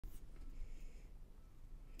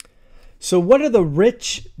So what are the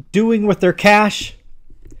rich doing with their cash?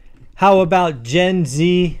 How about Gen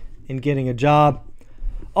Z and getting a job?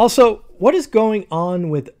 Also, what is going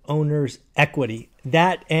on with owners' equity?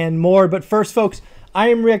 That and more. But first, folks, I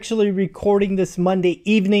am actually recording this Monday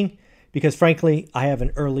evening because, frankly, I have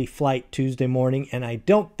an early flight Tuesday morning, and I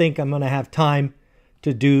don't think I'm going to have time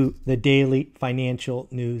to do the daily financial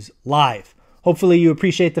news live. Hopefully, you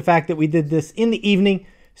appreciate the fact that we did this in the evening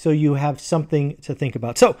so you have something to think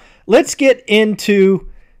about. So let's get into,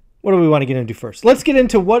 what do we want to get into first? Let's get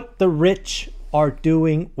into what the rich are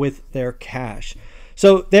doing with their cash.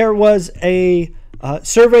 So there was a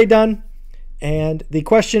survey done, and the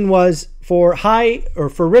question was for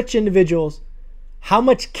rich individuals, how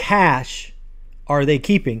much cash are they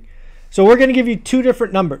keeping? So we're going to give you two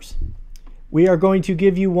different numbers. We are going to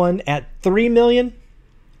give you one at 3 million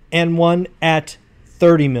and one at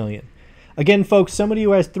 30 million. Again, folks, somebody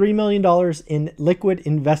who has $3 million in liquid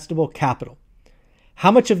investable capital, how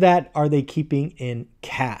much of that are they keeping in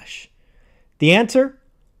cash? The answer,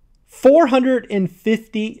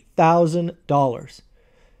 $450,000.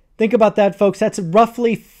 Think about that, folks. That's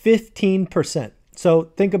roughly 15%. So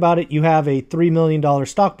think about it. You have a $3 million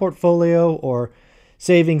stock portfolio or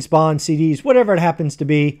savings, bonds, CDs, whatever it happens to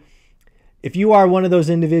be. If you are one of those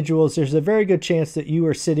individuals, there's a very good chance that you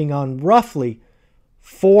are sitting on roughly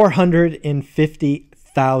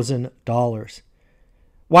 $450,000.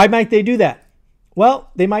 Why might they do that? Well,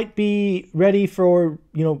 they might be ready for,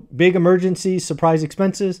 big emergencies, surprise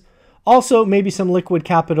expenses. Also, maybe some liquid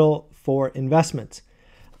capital for investments.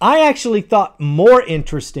 I actually thought more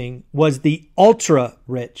interesting was the ultra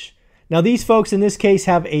rich. Now, these folks in this case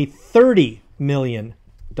have a $30 million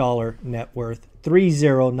net worth.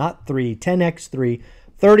 30, not 3, 10x 3,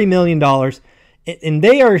 $30 million. And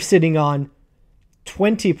they are sitting on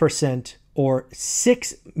 20% or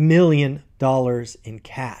 $6 million in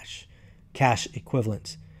cash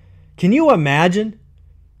equivalents. Can you imagine?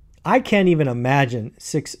 I can't even imagine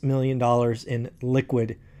 $6 million in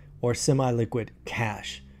liquid or semi-liquid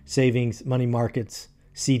cash, savings, money markets,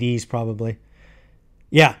 CDs probably.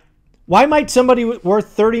 Yeah. Why might somebody worth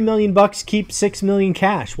 30 million bucks keep 6 million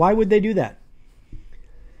cash? Why would they do that?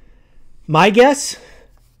 My guess,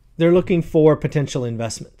 they're looking for potential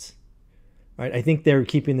investments. Right? I think they're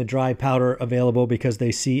keeping the dry powder available because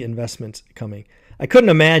they see investments coming. I couldn't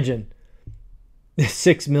imagine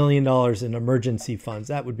 $6 million in emergency funds.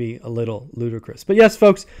 That would be a little ludicrous. But yes,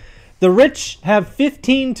 folks, the rich have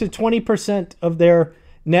 15 to 20% of their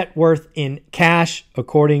net worth in cash,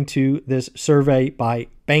 according to this survey by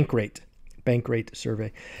Bankrate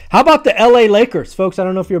survey. How about the LA Lakers? Folks, I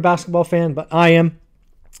don't know if you're a basketball fan, but I am.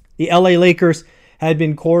 The LA Lakers had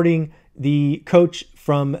been courting the coach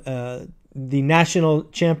from the national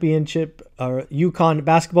championship UConn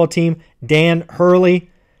basketball team, Dan Hurley.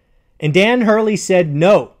 And Dan Hurley said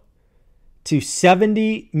no to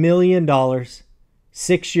 $70 million,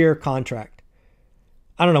 6-year contract.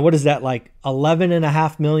 I don't know, what is that, like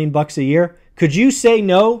 $11.5 million bucks a year? Could you say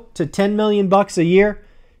no to $10 million bucks a year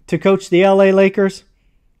to coach the LA Lakers?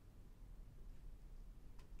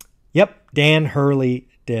 Yep, Dan Hurley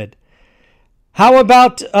did. How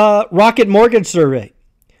about Rocket Mortgage Survey?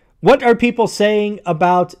 What are people saying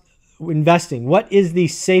about investing? What is the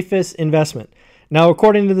safest investment? Now,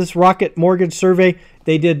 according to this Rocket Mortgage Survey,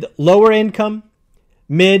 they did lower income,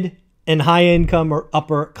 mid, and high income or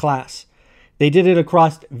upper class. They did it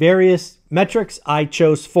across various metrics. I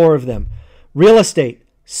chose 4 of them: real estate,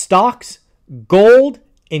 stocks, gold,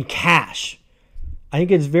 and cash. I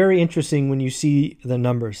think it's very interesting when you see the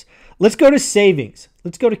numbers. Let's go to savings.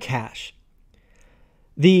 Let's go to cash.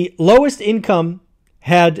 The lowest income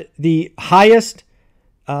had the highest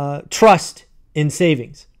trust in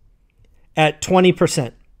savings at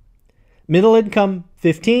 20%. Middle income,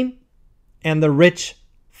 15%, and the rich,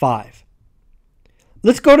 5%.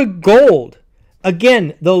 Let's go to gold.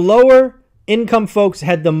 Again, the lower income folks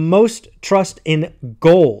had the most trust in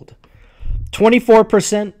gold.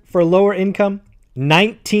 24% for lower income,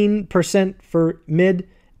 19% for mid,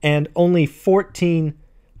 and only 14%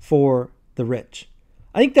 for the rich.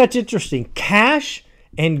 I think that's interesting. Cash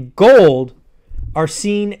and gold are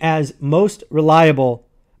seen as most reliable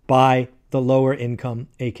by the lower income,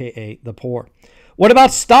 aka the poor. What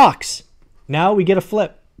about stocks? Now we get a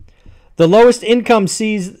flip. The lowest income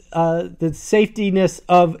sees the safetyness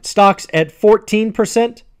of stocks at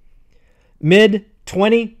 14%, mid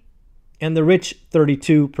 20%, and the rich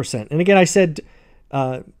 32%. And again, I said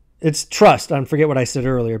it's trust. I forget what I said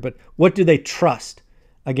earlier, but what do they trust?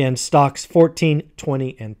 Again, stocks 14,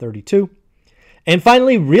 20, and 32. And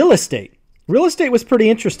finally, real estate. Real estate was pretty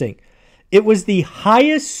interesting. It was the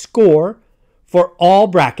highest score for all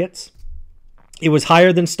brackets. It was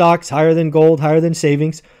higher than stocks, higher than gold, higher than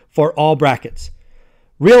savings for all brackets.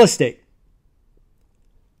 Real estate.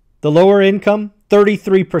 The lower income,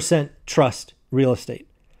 33% trust real estate.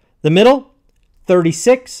 The middle,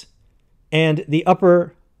 36%, and the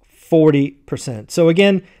upper, 40%. So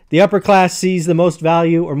again, the upper class sees the most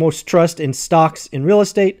value or most trust in stocks and real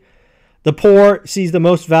estate. The poor sees the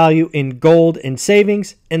most value in gold and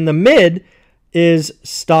savings. And the mid is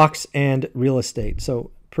stocks and real estate.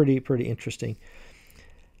 So pretty interesting.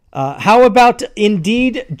 How about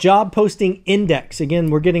Indeed job posting index? Again,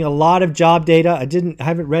 we're getting a lot of job data. I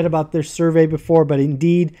haven't read about this survey before, but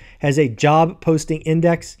Indeed has a job posting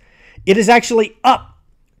index. It is actually up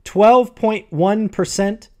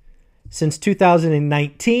 12.1% since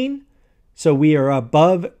 2019. So we are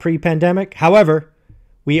above pre-pandemic. However,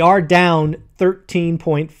 we are down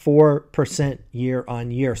 13.4% year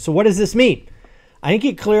on year. So what does this mean? I think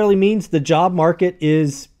it clearly means the job market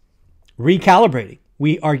is recalibrating.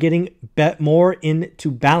 We are getting more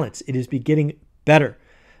into balance. It is getting better.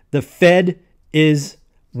 The Fed is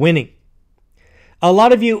winning. A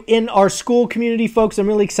lot of you in our school community, folks, I'm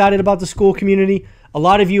really excited about the school community. A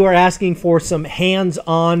lot of you are asking for some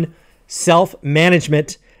hands-on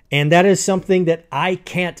self-management, and that is something that I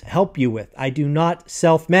can't help you with. I do not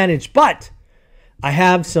self-manage, but I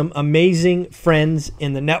have some amazing friends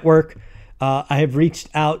in the network. I have reached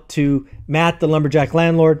out to Matt, the Lumberjack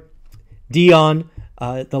Landlord, Dion,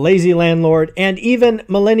 the Lazy Landlord, and even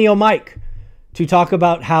Millennial Mike to talk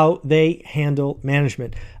about how they handle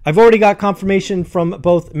management. I've already got confirmation from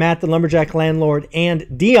both Matt, the Lumberjack Landlord, and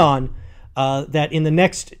Dion that in the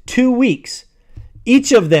next 2 weeks,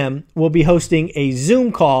 each of them will be hosting a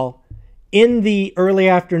Zoom call in the early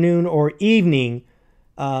afternoon or evening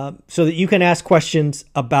so that you can ask questions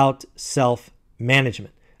about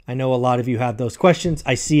self-management. I know a lot of you have those questions.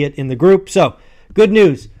 I see it in the group. So good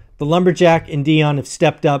news. The Lumberjack and Dion have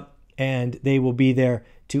stepped up, and they will be there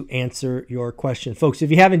to answer your question. Folks,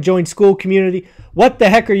 if you haven't joined School Community, what the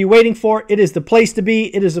heck are you waiting for? It is the place to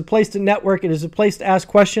be. It is a place to network. It is a place to ask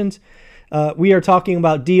questions. We are talking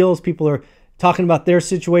about deals. People are talking about their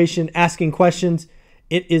situation, asking questions.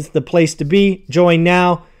 It is the place to be. Join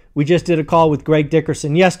now. We just did a call with Greg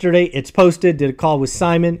Dickerson yesterday. It's posted. Did a call with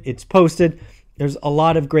Simon. It's posted. There's a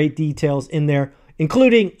lot of great details in there,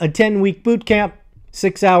 including a 10-week boot camp,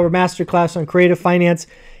 6-hour masterclass on creative finance.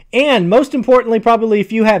 And most importantly, probably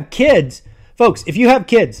if you have kids, folks, if you have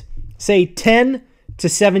kids, say 10 to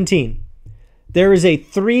 17, there is a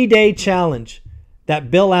 3-day challenge that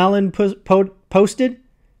Bill Allen posted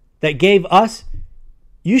that gave us.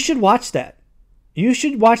 You should watch that. You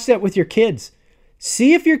should watch that with your kids.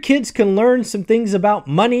 See if your kids can learn some things about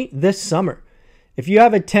money this summer. If you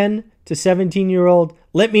have a 10 to 17-year-old,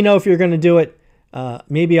 let me know if you're going to do it.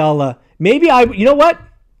 Maybe you know what?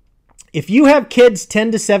 If you have kids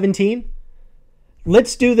 10 to 17,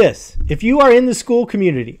 let's do this. If you are in the school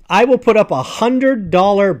community, I will put up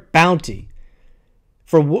 $100 bounty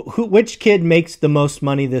for which kid makes the most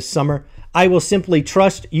money this summer. I will simply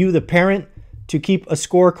trust you, the parent, to keep a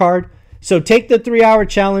scorecard. So take the 3-hour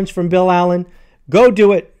challenge from Bill Allen. Go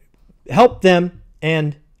do it. Help them.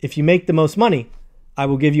 And if you make the most money, I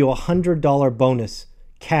will give you a $100 bonus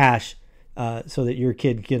cash so that your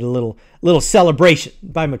kid get a little celebration.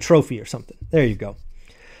 Buy him a trophy or something. There you go.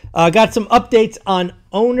 Got some updates on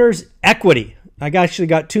owner's equity. I actually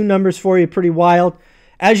got 2 numbers for you, pretty wild.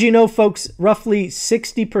 As you know, folks, roughly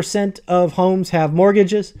 60% of homes have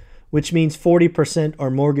mortgages, which means 40% are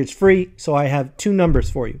mortgage-free. So I have 2 numbers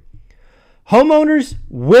for you. Homeowners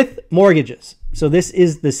with mortgages, so this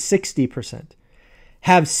is the 60%,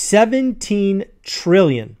 have $17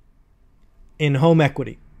 trillion in home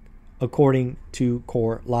equity, according to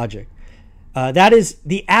CoreLogic. That is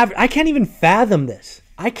the average. I can't even fathom this.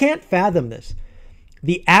 I can't fathom this.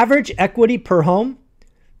 The average equity per home,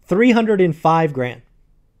 $305,000.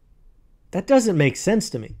 That doesn't make sense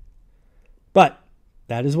to me. But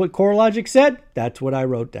that is what CoreLogic said. That's what I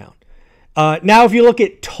wrote down. Now, if you look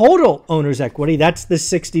at total owner's equity, that's the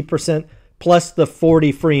 60% plus the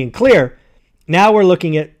 40 free and clear. Now we're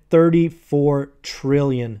looking at $34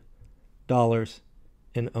 trillion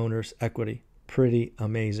in owner's equity. Pretty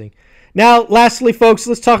amazing. Now, lastly, folks,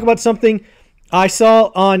 let's talk about something I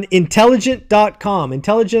saw on Intelligent.com.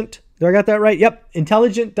 Intelligent, did I got that right? Yep,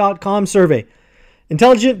 Intelligent.com survey.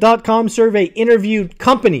 Intelligent.com survey interviewed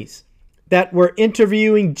companies that were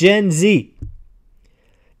interviewing Gen Z.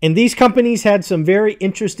 And these companies had some very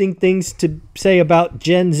interesting things to say about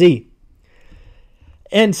Gen Z.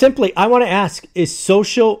 And simply, I want to ask, is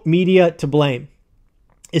social media to blame?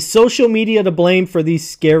 Is social media to blame for these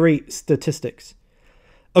scary statistics?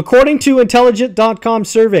 According to Intelligent.com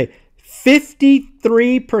survey,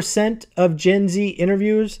 53% of Gen Z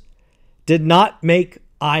interviewers did not make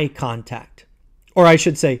eye contact. Or I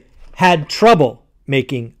should say, had trouble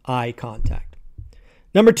making eye contact.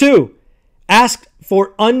 Number 2, asked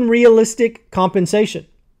for unrealistic compensation.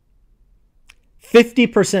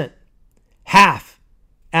 50%, half,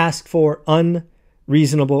 asked for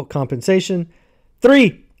unreasonable compensation.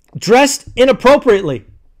 3, dressed inappropriately.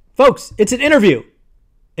 Folks, it's an interview,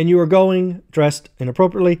 and you are going dressed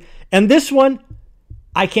inappropriately. And this one,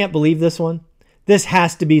 I can't believe this one. This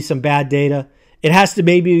has to be some bad data. It has to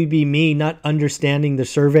maybe be me not understanding the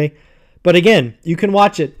survey. But again, you can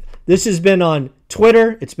watch it. This has been on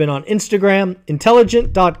Twitter. It's been on Instagram.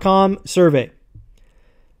 Intelligent.com survey.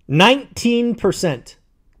 19%.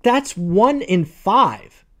 That's 1 in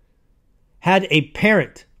 5 had a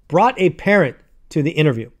parent, brought a parent to the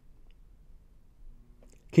interview.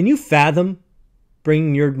 Can you fathom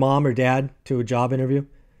bringing your mom or dad to a job interview?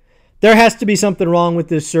 There has to be something wrong with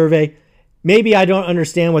this survey. Maybe I don't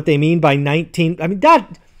understand what they mean by 19. I mean,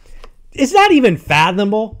 that is not even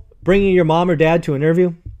fathomable, bringing your mom or dad to an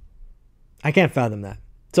interview. I can't fathom that.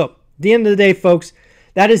 So, at the end of the day, folks,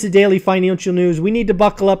 that is the daily financial news. We need to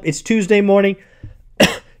buckle up. It's Tuesday morning.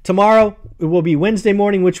 Tomorrow, it will be Wednesday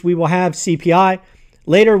morning, which we will have CPI.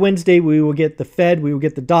 Later Wednesday, we will get the Fed. We will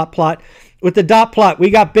get the dot plot. With the dot plot, we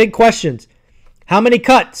got big questions. How many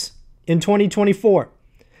cuts in 2024?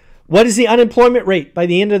 What is the unemployment rate by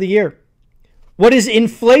the end of the year? What is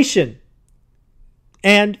inflation?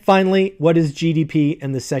 And finally, what is GDP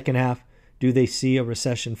in the second half? Do they see a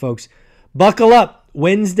recession, folks? Buckle up.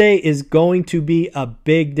 Wednesday is going to be a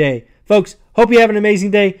big day. Folks, hope you have an amazing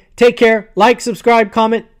day. Take care. Like, subscribe,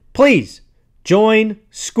 comment. Please join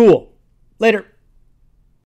school. Later.